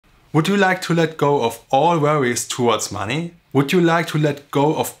Would you like to let go of all worries towards money? Would you like to let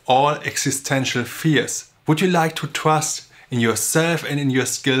go of all existential fears? Would you like to trust in yourself and in your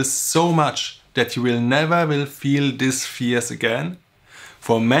skills so much that you will never feel these fears again?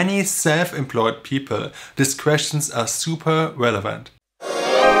 For many self-employed people, these questions are super relevant.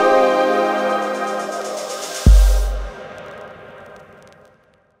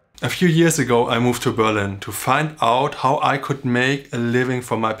 A few years ago I moved to Berlin to find out how I could make a living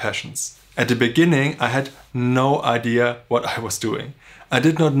from my passions. At the beginning I had no idea what I was doing. I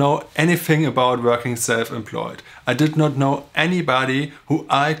did not know anything about working self-employed. I did not know anybody who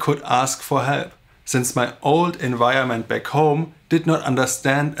I could ask for help, since my old environment back home did not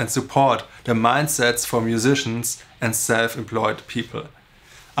understand and support the mindsets for musicians and self-employed people.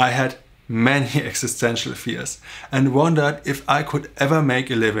 I had many existential fears and wondered if I could ever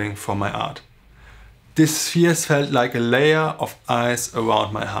make a living from my art. These fears felt like a layer of ice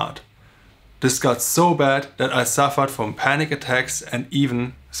around my heart. This got so bad that I suffered from panic attacks and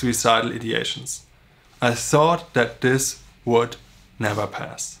even suicidal ideations. I thought that this would never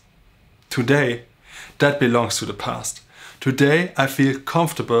pass. Today, that belongs to the past. Today I feel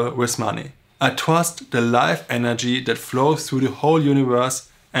comfortable with money. I trust the life energy that flows through the whole universe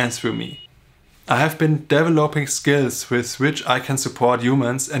and through me. I have been developing skills with which I can support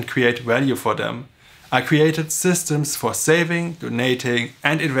humans and create value for them. I created systems for saving, donating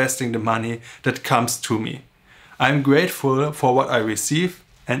and investing the money that comes to me. I am grateful for what I receive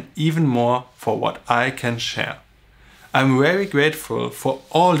and even more for what I can share. I am very grateful for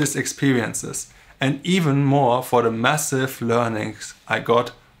all these experiences and even more for the massive learnings I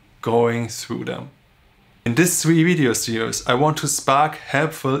got going through them. In this 3 video series I want to spark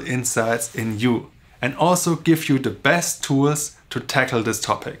helpful insights in you and also give you the best tools to tackle this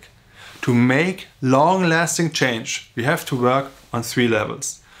topic. To make long-lasting change, we have to work on 3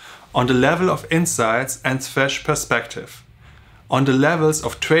 levels. On the level of insights and fresh perspective, on the levels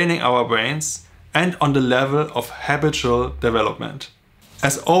of training our brains, and on the level of habitual development.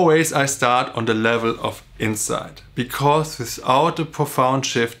 As always, I start on the level of insight, because without a profound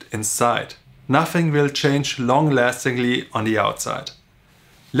shift inside, nothing will change long-lastingly on the outside.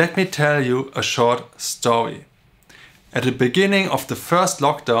 Let me tell you a short story. At the beginning of the first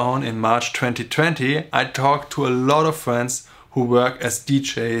lockdown in March 2020, I talked to a lot of friends who work as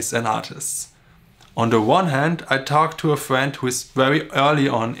DJs and artists. On the one hand, I talked to a friend who is very early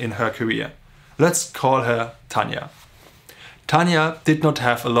on in her career. Let's call her Tanya. Tanya did not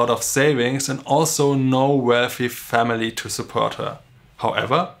have a lot of savings and also no wealthy family to support her.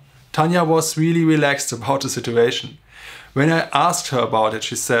 However, Tanya was really relaxed about the situation. When I asked her about it,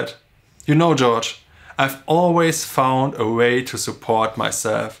 she said, "You know, George, I've always found a way to support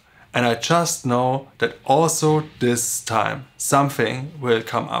myself, and I just know that also this time something will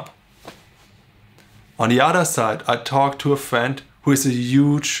come up." On the other side, I talked to a friend who is a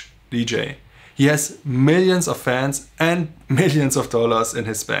huge DJ. He has millions of fans and millions of dollars in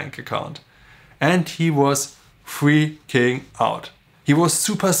his bank account. And he was freaking out. He was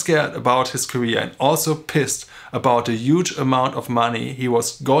super scared about his career and also pissed about the huge amount of money he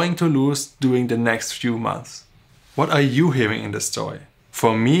was going to lose during the next few months. What are you hearing in this story?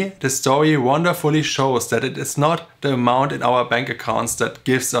 For me, the story wonderfully shows that it is not the amount in our bank accounts that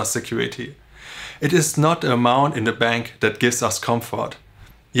gives us security. It is not the amount in the bank that gives us comfort.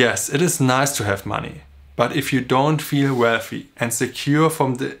 Yes, it is nice to have money, but if you don't feel wealthy and secure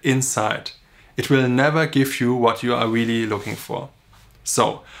from the inside, it will never give you what you are really looking for.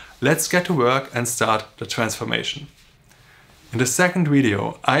 So, let's get to work and start the transformation. In the second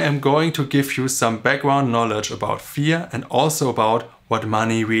video, I am going to give you some background knowledge about fear and also about what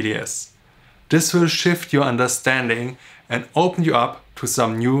money really is. This will shift your understanding and open you up to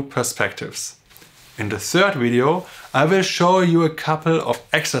some new perspectives. In the third video, I will show you a couple of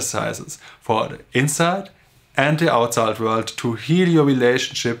exercises for the inside and the outside world to heal your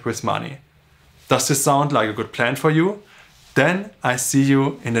relationship with money. Does this sound like a good plan for you? Then I see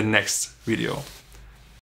you in the next video.